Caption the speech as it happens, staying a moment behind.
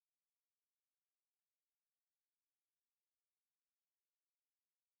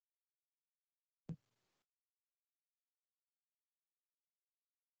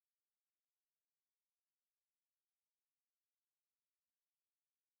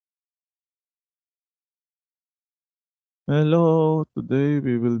Hello, today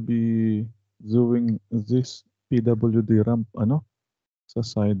we will be doing this PWD ramp sa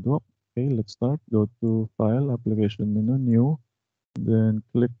Sidewalk. Okay, let's start. Go to File, Application menu, New, then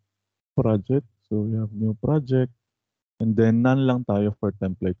click Project. So we have New Project, and then none lang tayo for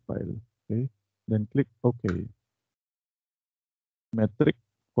template file. Okay, then click OK. Metric,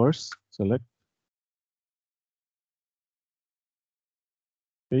 of course, select.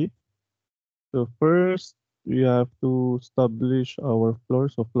 Okay, so first we have to establish our floor.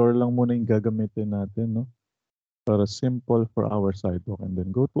 So floor lang muna yung gagamitin natin, no? Para simple for our sidewalk. And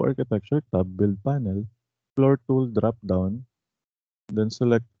then go to Architecture tab, Build Panel, Floor Tool drop down, then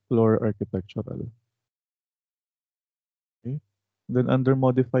select Floor Architectural. Okay. Then under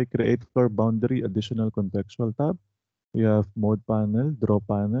Modify, Create Floor Boundary Additional Contextual tab, we have Mode Panel, Draw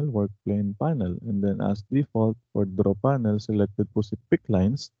Panel, Work Plane Panel. And then as default for Draw Panel, selected po si Pick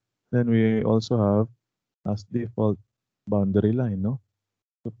Lines. Then we also have as default boundary line, no?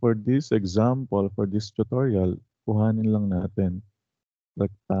 So for this example, for this tutorial, kuhanin lang natin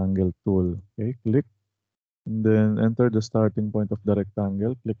rectangle tool. Okay, click. And then enter the starting point of the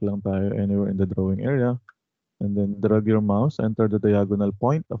rectangle. Click lang tayo anywhere in the drawing area. And then drag your mouse, enter the diagonal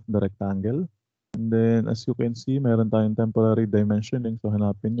point of the rectangle. And then as you can see, meron tayong temporary dimensioning. So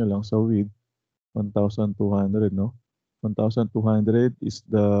hanapin nyo lang sa width, 1,200, no? 1,200 is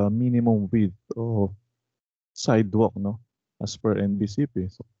the minimum width of sidewalk, no? As per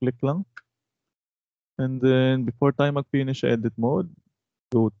NBCP. So click lang. And then before tayo mag-finish edit mode,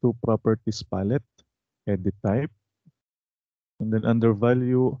 go to Properties Palette, Edit Type. And then under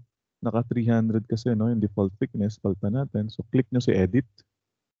value, naka 300 kasi, no? Yung default thickness, palitan natin. So click nyo si edit.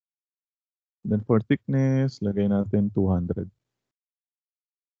 Then for thickness, lagay natin 200.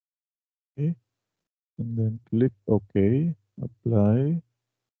 Okay. And then click OK. Apply.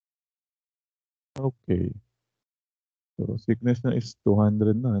 Okay. So thickness na is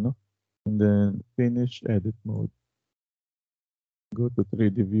 200 na, no? And then finish edit mode. Go to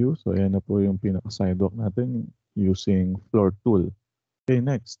 3D view. So ayan na po yung pinaka-sidewalk natin using floor tool. Okay,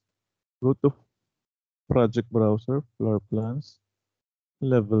 next. Go to project browser, floor plans,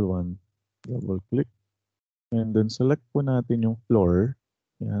 level 1. Double click. And then select po natin yung floor.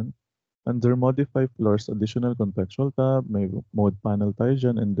 Yan. Under modify floors, additional contextual tab, may mode panel tayo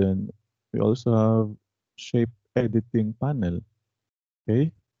dyan. And then we also have shape editing panel.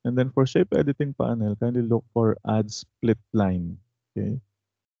 Okay. And then for shape editing panel, kindly look for add split line. Okay.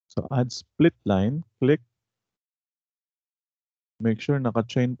 So add split line, click. Make sure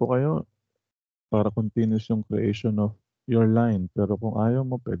naka-chain po kayo para continuous yung creation of your line. Pero kung ayaw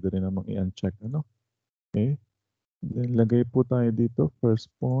mo, pwede rin namang i-uncheck. Ano? Okay. Then, lagay po tayo dito. First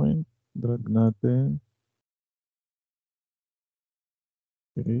point. Drag natin.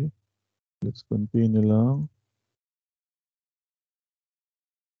 Okay. Let's continue lang.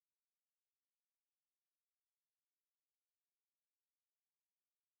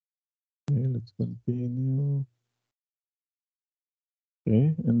 Okay. Let's continue.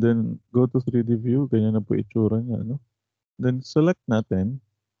 Okay. And then, go to 3D view. Ganyan na po itsura niya. Ano? Then, select natin.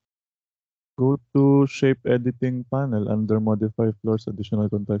 Go to Shape Editing panel under Modify Floors Additional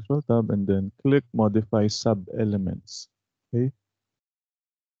Contextual tab and then click Modify Sub-Elements. Okay.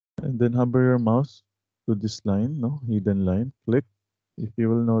 And then hover your mouse to this line, no? Hidden line. Click. If you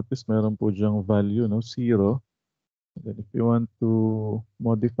will notice, meron po diyang value, no? 0. And then if you want to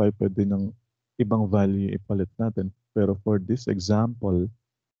modify, pwede ng ibang value ipalit natin. Pero for this example,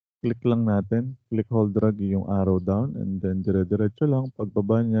 click lang natin. Click, hold, drag yung arrow down. And then dire-diretso lang.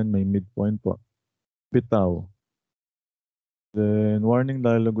 Pagbaba niyan, may midpoint po. Bitaw. Then warning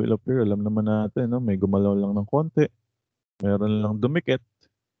dialog will appear. Alam naman natin, no? May gumalaw lang ng konti. Meron lang dumikit.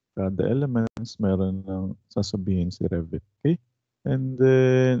 Kada elements, meron ng sasabihin si Revit. Okay? And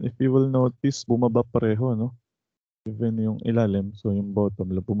then, if you will notice, bumaba pareho, no? Even yung ilalim, so yung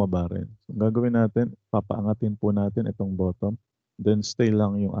bottom, bumaba rin. So, gagawin natin, papaangatin po natin itong bottom. Then, stay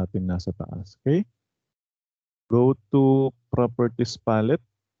lang yung ating nasa taas. Okay? Go to Properties Palette,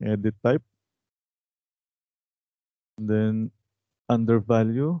 Edit Type. And then, under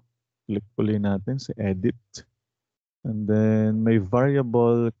Value, click uli natin si Edit. And then, may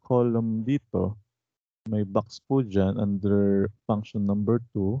variable column dito. May box po dyan under function number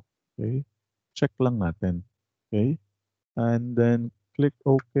 2. Okay? Check lang natin. Okay? And then, click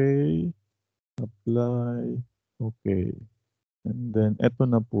OK. Apply. Okay. And then, eto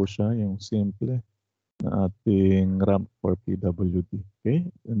na po siya, yung simple na ating ramp for PWD. Okay?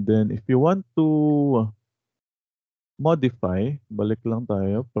 And then, if you want to modify, balik lang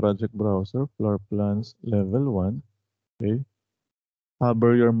tayo, project browser, floor plans, level 1. Okay?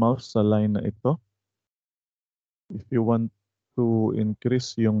 Hover your mouse sa line na ito. If you want to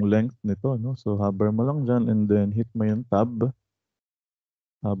increase yung length nito, no? So hover mo lang dyan and then hit mo yung tab.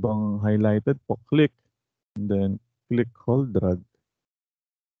 Habang highlighted po, click. And then click, hold, drag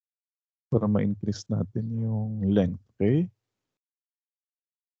para ma-increase natin yung length. Okay?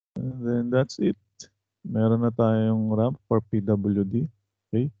 And then that's it. Meron na tayong ramp for PWD.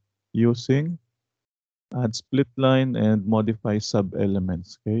 Okay? Using add split line and modify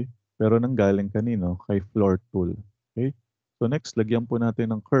sub-elements. Okay? Pero nanggaling kanino? Kay floor tool. Okay? So next, lagyan po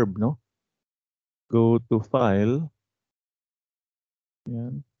natin ng curve, no? Go to File.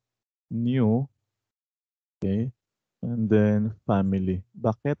 Yan. New. Okay? And then Family.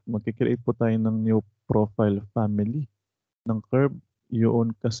 Bakit? Magkikreate po tayo ng new profile family ng curve.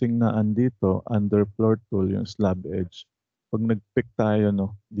 Yun kasing naan dito, under floor tool, yung slab edge. Pag nag-pick tayo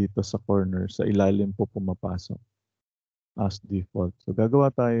no, dito sa corner, sa ilalim po pumapasok as default. So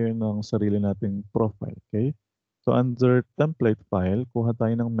gagawa tayo ng sarili nating profile. Okay? So under template file, kuha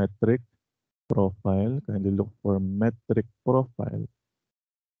tayo ng metric profile. Kindly look for metric profile.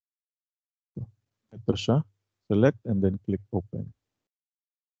 So, ito siya. Select and then click open.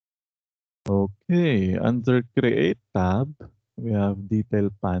 Okay, under create tab, we have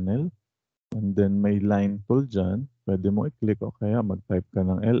detail panel. And then may line tool dyan. Pwede mo i-click o kaya mag-type ka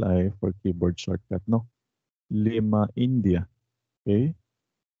ng LI for keyboard shortcut, no? Lima, India. Okay?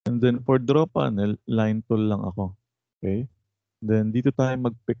 And then for draw panel, line tool lang ako. Okay? Then dito tayo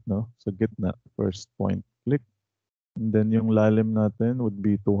mag-pick, no? Sa gitna, first point. Click. And then yung lalim natin would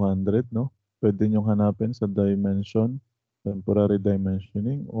be 200, no? Pwede nyo hanapin sa dimension, temporary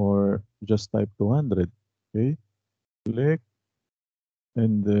dimensioning, or just type 200. Okay? Click.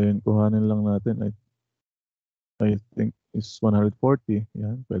 And then kuhanin lang natin, I think is 140.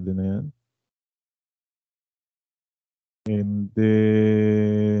 Yan, pwede na yan. And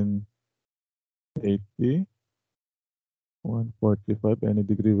then 80, 145, any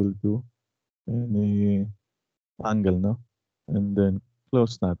degree will do. Any angle, no? And then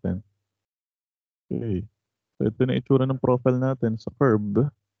close natin. Okay. So ito na itsura ng profile natin sa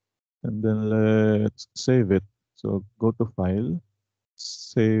curve. And then let's save it. So go to File,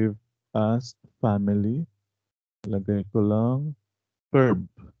 Save as Family. Lagay ko lang curve.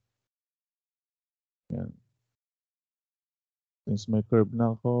 Yan. Since may curve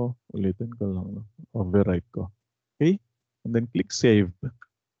na ako, ulitin ko lang. No? Overwrite ko. Okay? And then click Save.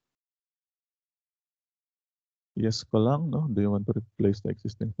 Yes ko lang, no? Do you want to replace the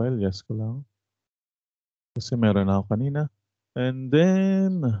existing file? Yes ko lang. Kasi meron na ako kanina. And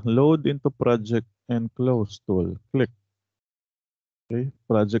then, load into project and close tool. Click. Okay,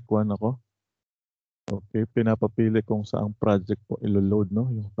 project 1 ako. Okay, pinapapili kung saang project po ilo-load, no?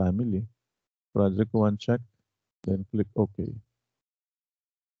 Yung family. Project 1, check. Then click OK.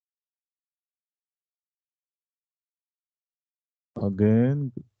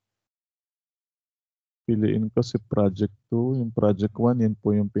 Again, piliin ko si project 2. Yung project 1, yan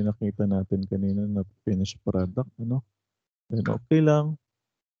po yung pinakita natin kanina na finished product, ano? Then okay lang.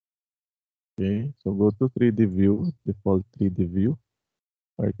 Okay, so go to 3D view, default 3D view,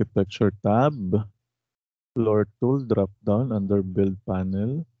 architecture tab, floor tool drop down under build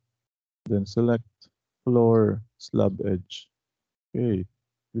panel, then select floor slab edge. Okay,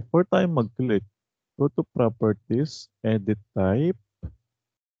 before tayo mag-click, go to properties, edit type,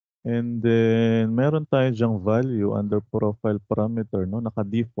 and then meron tayo dyang value under profile parameter, no?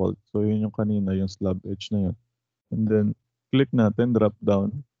 Naka-default. So yun yung kanina, yung slab edge na yun. And then click natin, drop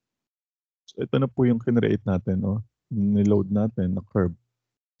down. So ito na po yung kinreate natin, no? Niload natin na curve.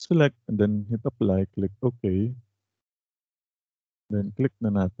 Select and then hit apply, click OK. Then click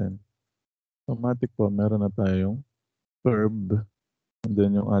na natin. Automatic po, meron na tayong curve and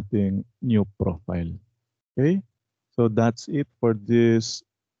then yung ating new profile. Okay? So that's it for this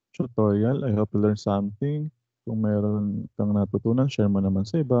tutorial. I hope you learned something. Kung meron kang natutunan, share mo naman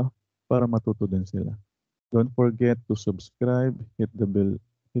sa iba para matuto din sila. Don't forget to subscribe, hit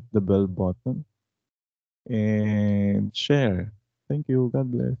the bell button, and share. Thank you. God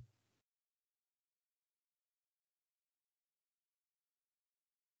bless.